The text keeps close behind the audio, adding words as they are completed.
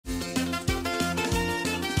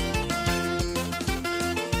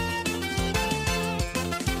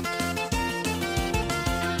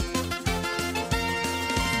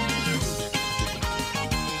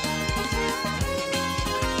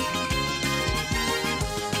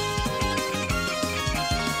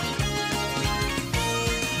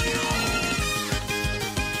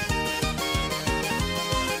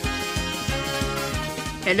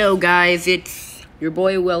Hello guys, it's your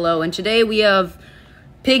boy Willow, and today we have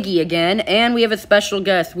Piggy again, and we have a special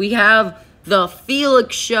guest. We have the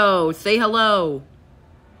Felix show. Say hello.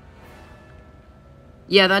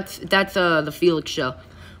 Yeah, that's the Felix show.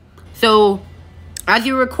 So, as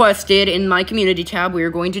you requested in my community tab, we are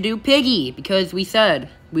going to do Piggy, because we said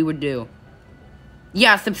we would do.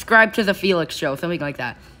 Yeah, subscribe to the Felix show, something like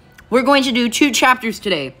that. We're going to do 2 chapters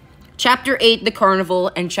today. Chapter 8, the carnival,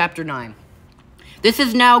 and Chapter 9. This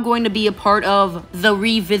is now going to be a part of the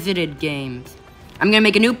Revisited games. I'm going to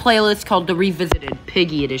make a new playlist called the Revisited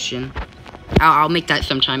Piggy Edition. I'll make that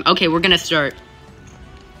sometime. Okay, we're going to start.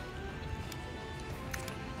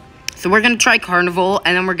 So we're going to try Carnival,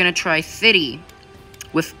 and then we're going to try City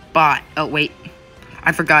with Bot. Oh, wait.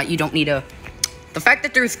 I forgot you don't need a... The fact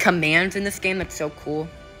that there's commands in this game, that's so cool.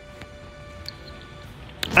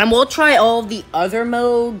 And we'll try all the other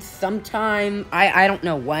modes sometime. I don't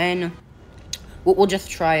know when. We'll just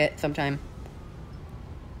try it sometime.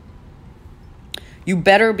 You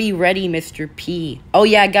better be ready, Mr. P. Oh,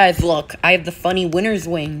 yeah, guys, look. I have the funny winner's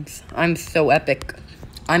wings. I'm so epic.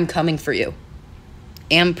 I'm coming for you.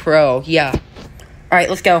 Am pro, yeah. Alright,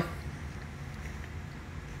 let's go.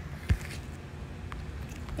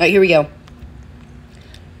 Alright, here we go.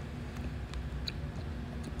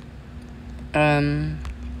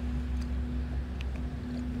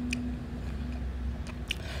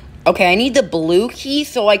 Okay, I need the blue key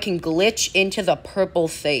so I can glitch into the purple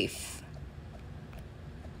safe.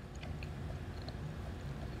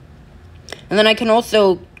 And then I can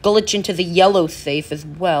also glitch into the yellow safe as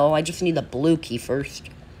well. I just need the blue key first.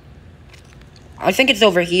 I think it's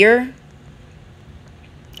over here.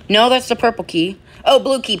 No, that's the purple key. Oh,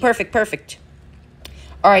 blue key. Perfect, perfect.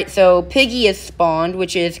 Alright, so Piggy is spawned,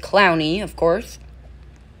 which is Clowny, of course.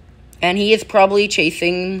 And he is probably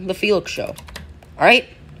chasing the Felix show. Alright?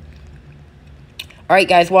 Alright,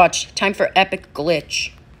 guys, watch. Time for epic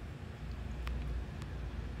glitch.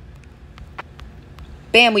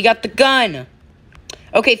 Bam, we got the gun.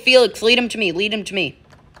 Okay, Felix, lead him to me. Lead him to me.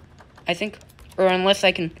 I think. Or unless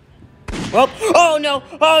I can... Well, oh, no.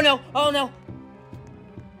 Oh, no. Oh, no.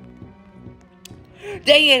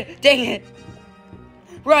 Dang it. Dang it.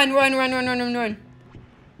 Run, run, run, run, run, run,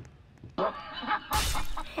 run.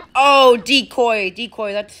 Oh, decoy.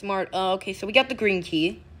 Decoy, that's smart. Okay, so we got the green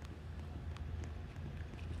key.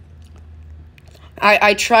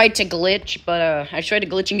 I tried to glitch, but, I tried to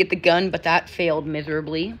glitch and get the gun, but that failed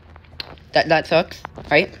miserably. That sucks,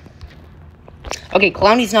 right? Okay,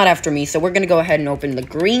 Clowny's not after me, so we're gonna go ahead and open the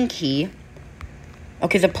green key.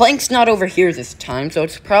 Okay, the plank's not over here this time, so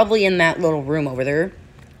it's probably in that little room over there.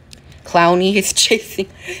 Clowny is chasing...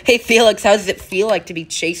 Hey, Felix, how does it feel like to be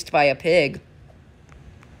chased by a pig?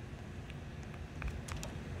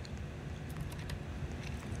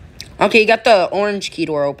 Okay, you got the orange key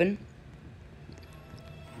door open.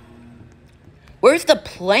 Where's the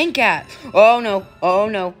plank at? Oh, no. Oh,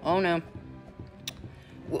 no. Oh, no.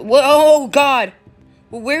 Oh, God.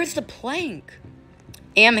 Where's the plank?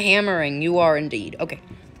 Am hammering. You are indeed. Okay.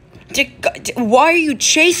 Why are you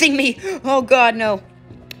chasing me? Oh, God, no.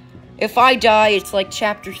 If I die, it's like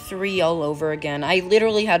Chapter 3 all over again. I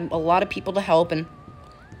literally had a lot of people to help, and...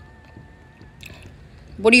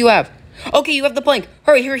 What do you have? Okay, you have the plank.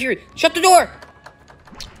 Hurry, hurry, hurry. Shut the door!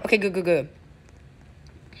 Okay, good, good, good.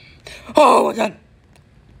 Oh, my God.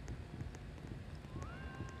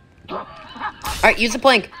 Alright, use the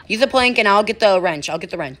plank. Use the plank, and I'll get the wrench. I'll get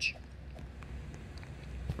the wrench.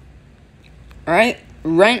 Alright,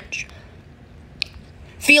 wrench.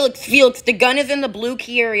 Felix, Felix, the gun is in the blue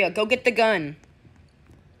key area. Go get the gun.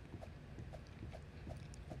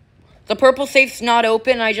 The purple safe's not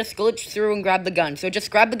open. I just glitched through and grabbed the gun. So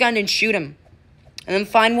just grab the gun and shoot him. And then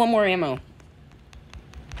find one more ammo.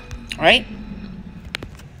 Alright?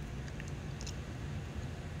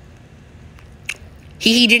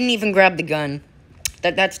 He didn't even grab the gun.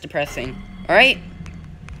 That's depressing. Alright?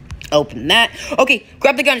 Open that. Okay,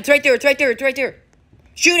 grab the gun. It's right there. It's right there. It's right there.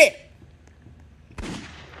 Shoot it.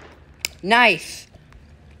 Nice.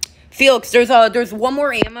 Felix, there's one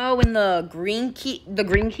more ammo in the green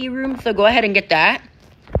key room, so go ahead and get that.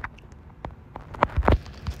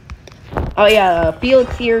 Oh yeah,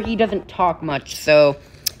 Felix here, he doesn't talk much, so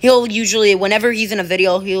he'll usually, whenever he's in a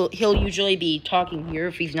video, he'll usually be talking here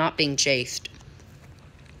if he's not being chased.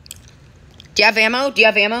 Do you have ammo? Do you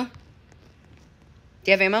have ammo?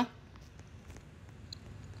 Do you have ammo?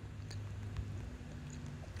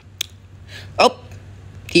 Oh,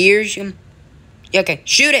 here's him. Okay,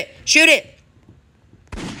 shoot it! Shoot it!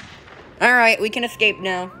 Alright, we can escape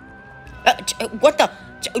now. What the?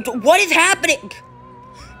 What is happening?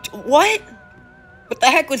 What? What the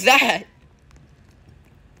heck was that?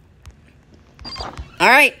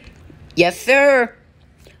 Alright. Yes, sir.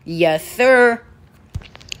 Yes, sir.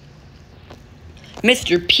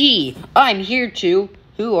 Mr. P, I'm here too.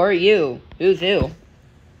 Who are you? Who's who?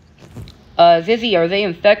 Zizzy, are they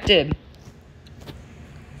infected?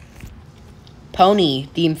 Pony,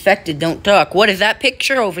 the infected don't talk. What is that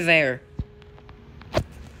picture over there?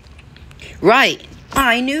 Right,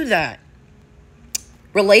 I knew that.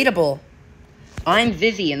 Relatable. I'm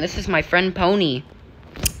Zizzy, and this is my friend Pony.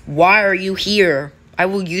 Why are you here? I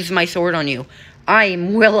will use my sword on you. I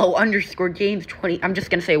am Willow_Games 20. I'm just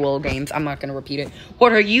gonna say WillowGames. I'm not gonna repeat it.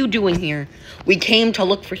 What are you doing here? We came to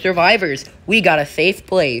look for survivors. We got a safe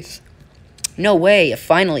place. No way, a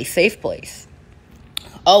finally safe place.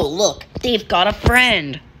 Oh, look, they've got a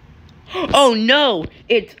friend. Oh no,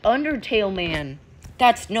 it's Undertale Man.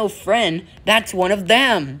 That's no friend, that's one of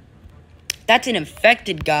them. That's an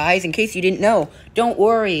infected, guys, in case you didn't know. Don't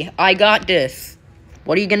worry, I got this.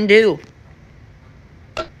 What are you gonna do?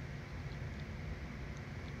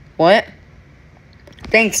 What?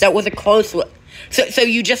 Thanks, that was a close one. So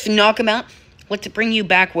you just knock him out? Let's bring you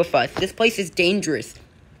back with us. This place is dangerous.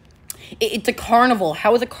 It's a carnival.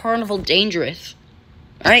 How is a carnival dangerous?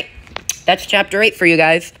 Alright, that's chapter 8 for you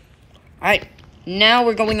guys. Alright, now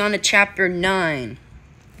we're going on to chapter 9.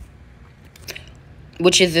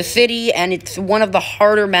 Which is the city, and it's one of the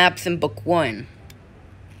harder maps in book 1.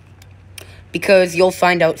 Because you'll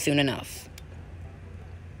find out soon enough.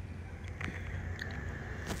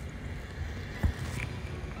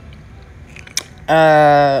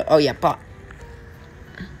 Oh yeah, bot.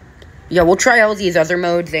 Yeah, we'll try all these other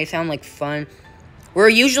modes. They sound like fun. We're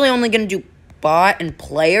usually only gonna do bot and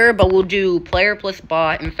player, but we'll do player plus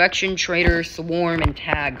bot, infection, traitor, swarm, and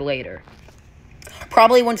tag later.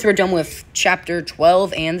 Probably once we're done with chapter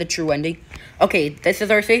 12 and the true ending. Okay, this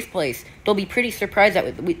is our safe place. They'll be pretty surprised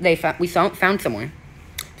that we found someone.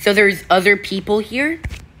 So there's other people here.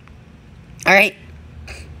 Alright.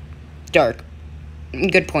 Dark.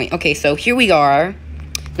 Good point. Okay, so here we are.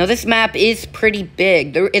 Now, this map is pretty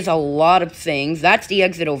big. There is a lot of things. That's the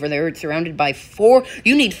exit over there. It's surrounded by 4.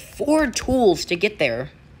 You need 4 tools to get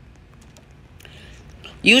there.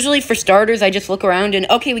 Usually, for starters, I just look around and...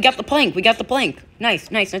 Okay, we got the plank. We got the plank. Nice.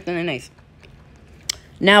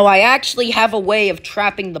 Now, I actually have a way of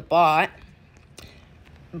trapping the bot.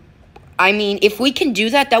 I mean, if we can do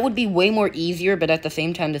that, that would be way more easier. But at the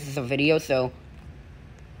same time, this is a video, so...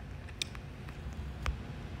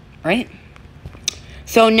 Right?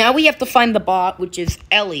 So now we have to find the bot, which is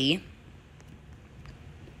Ellie.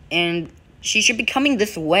 And she should be coming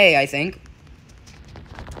this way, I think.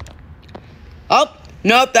 Oh,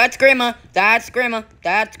 nope, that's Grandma. That's Grandma.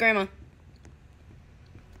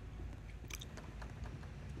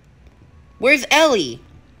 Where's Ellie?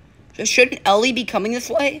 Shouldn't Ellie be coming this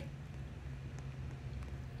way?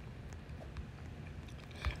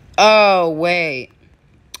 Oh, wait.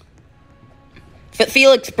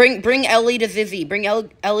 Felix, bring Ellie to Zizzy. Bring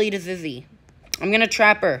Ellie to Zizzy. I'm gonna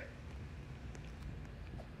trap her.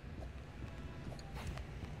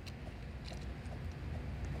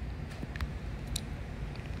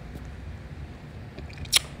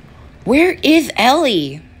 Where is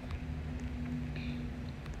Ellie?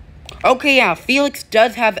 Okay, yeah, Felix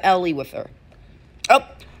does have Ellie with her. Oh,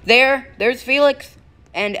 there's Felix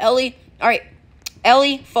and Ellie. Alright,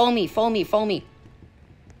 Ellie, follow me.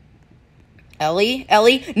 Ellie?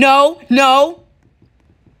 No!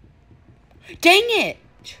 Dang it!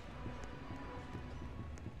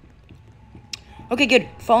 Okay, good.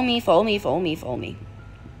 Follow me.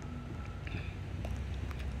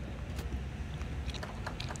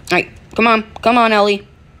 Alright, come on, Ellie.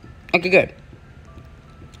 Okay, good.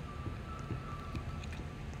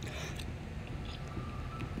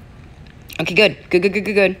 Okay,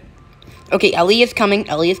 good. Okay, Ellie is coming.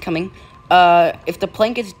 If the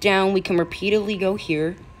plank is down, we can repeatedly go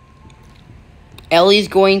here. Ellie's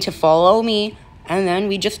going to follow me, and then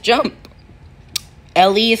we just jump.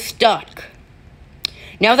 Ellie is stuck.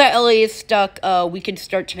 Now that Ellie is stuck, we can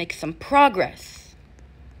start to make some progress.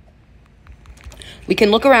 We can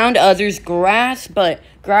look around. There's grass, but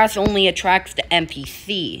grass only attracts the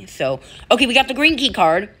NPC. So, okay, we got the green key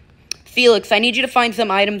card. Felix, I need you to find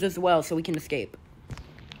some items as well so we can escape.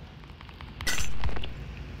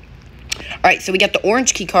 Alright, so we got the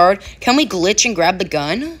orange key card. Can we glitch and grab the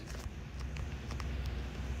gun?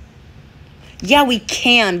 Yeah, we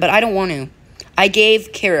can, but I don't want to. I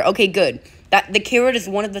gave carrot. Okay, good. The carrot is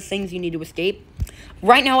one of the things you need to escape.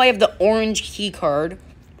 Right now, I have the orange key card.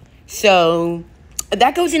 So,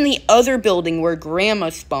 that goes in the other building where Grandma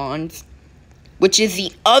spawns. Which is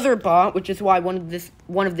the other bot, which is why one of this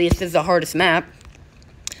is the hardest map.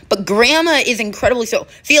 But Grandma is incredibly slow.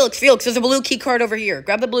 Felix, there's a blue key card over here.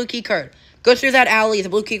 Grab the blue key card. Go through that alley. The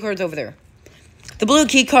blue key card's over there. The blue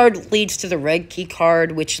key card leads to the red key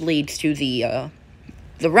card, which leads to the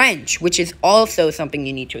wrench, which is also something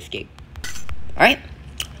you need to escape. Alright?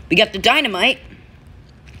 We got the dynamite,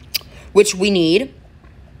 which we need.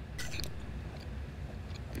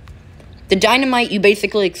 The dynamite, you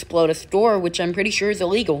basically explode a store, which I'm pretty sure is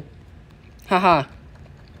illegal. Haha.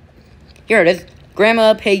 Here it is.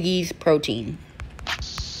 Grandma Peggy's protein.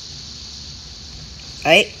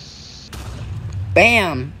 Alright.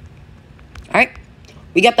 Bam. Alright.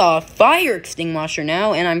 We got the fire extinguisher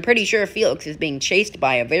now, and I'm pretty sure Felix is being chased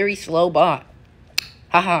by a very slow bot.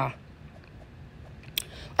 Haha.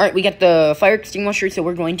 Alright, we got the fire extinguisher, so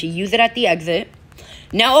we're going to use it at the exit.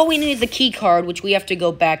 Now all we need is the key card, which we have to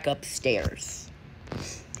go back upstairs.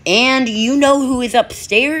 And you know who is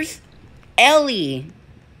upstairs? Ellie.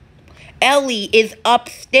 Ellie is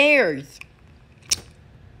upstairs.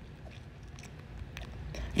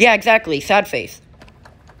 Yeah, exactly. Sad face.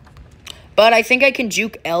 But I think I can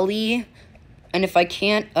juke Ellie. And if I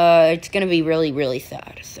can't, it's going to be really, really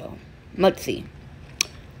sad. So, let's see.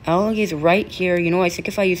 Ellie is right here. You know, I think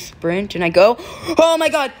if I use sprint and I go... Oh, my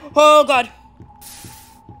God. Oh, God.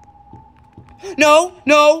 No,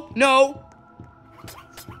 no, no.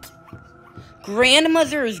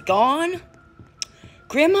 Grandmother is gone?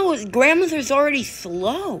 Grandmother's already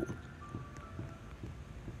slow.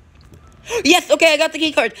 Yes, okay, I got the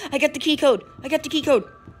key card. I got the key code.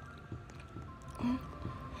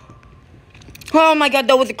 Oh my God,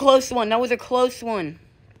 that was a close one.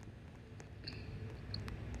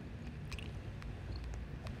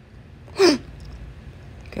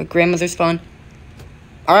 Okay, grandmother's fun.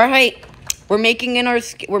 All right, we're making an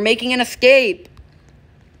escape.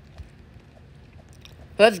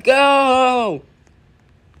 Let's go.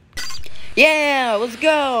 Yeah, let's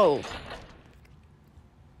go.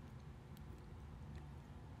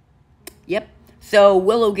 Yep. So,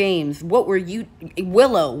 WillowGames, what were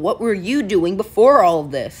you doing before all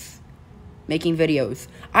of this? Making videos.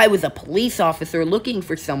 I was a police officer looking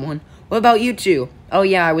for someone. What about you two? Oh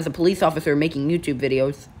yeah, I was a police officer making YouTube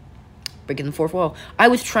videos. Breaking the fourth wall. I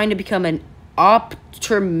was trying to become an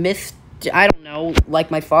optimist. I don't know,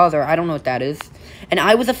 like my father. I don't know what that is. And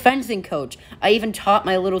I was a fencing coach. I even taught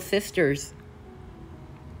my little sisters.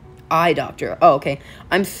 Eye doctor. Oh, okay.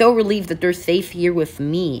 I'm so relieved that they're safe here with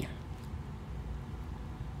me.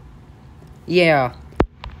 Yeah.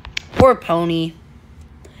 Poor Pony.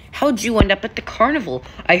 How'd you end up at the carnival?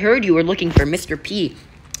 I heard you were looking for Mr. P.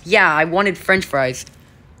 Yeah, I wanted French fries.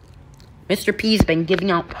 Mr. P's been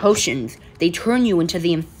giving out potions. They turn you into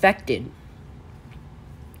the infected.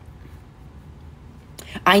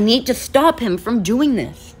 I need to stop him from doing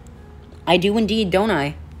this. I do indeed, don't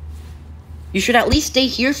I? You should at least stay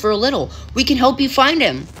here for a little. We can help you find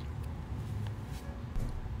him.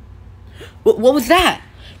 What was that?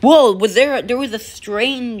 Whoa, there was a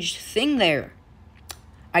strange thing there.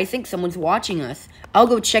 I think someone's watching us. I'll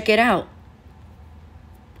go check it out.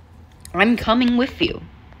 I'm coming with you.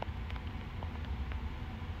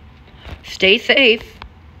 Stay safe.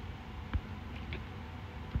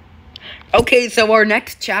 Okay, so our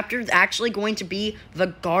next chapter is actually going to be the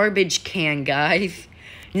garbage can, guys.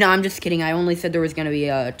 No, I'm just kidding. I only said there was going to be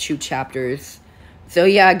 2 chapters. So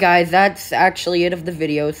yeah, guys, that's actually it of the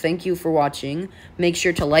video. Thank you for watching. Make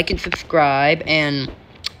sure to like and subscribe, and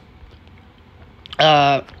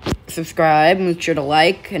make sure to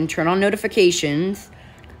like and turn on notifications.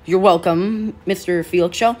 You're welcome, Mr.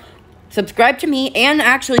 Felix Show. Subscribe to me, and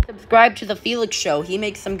actually subscribe to the Felix Show. He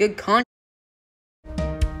makes some good content.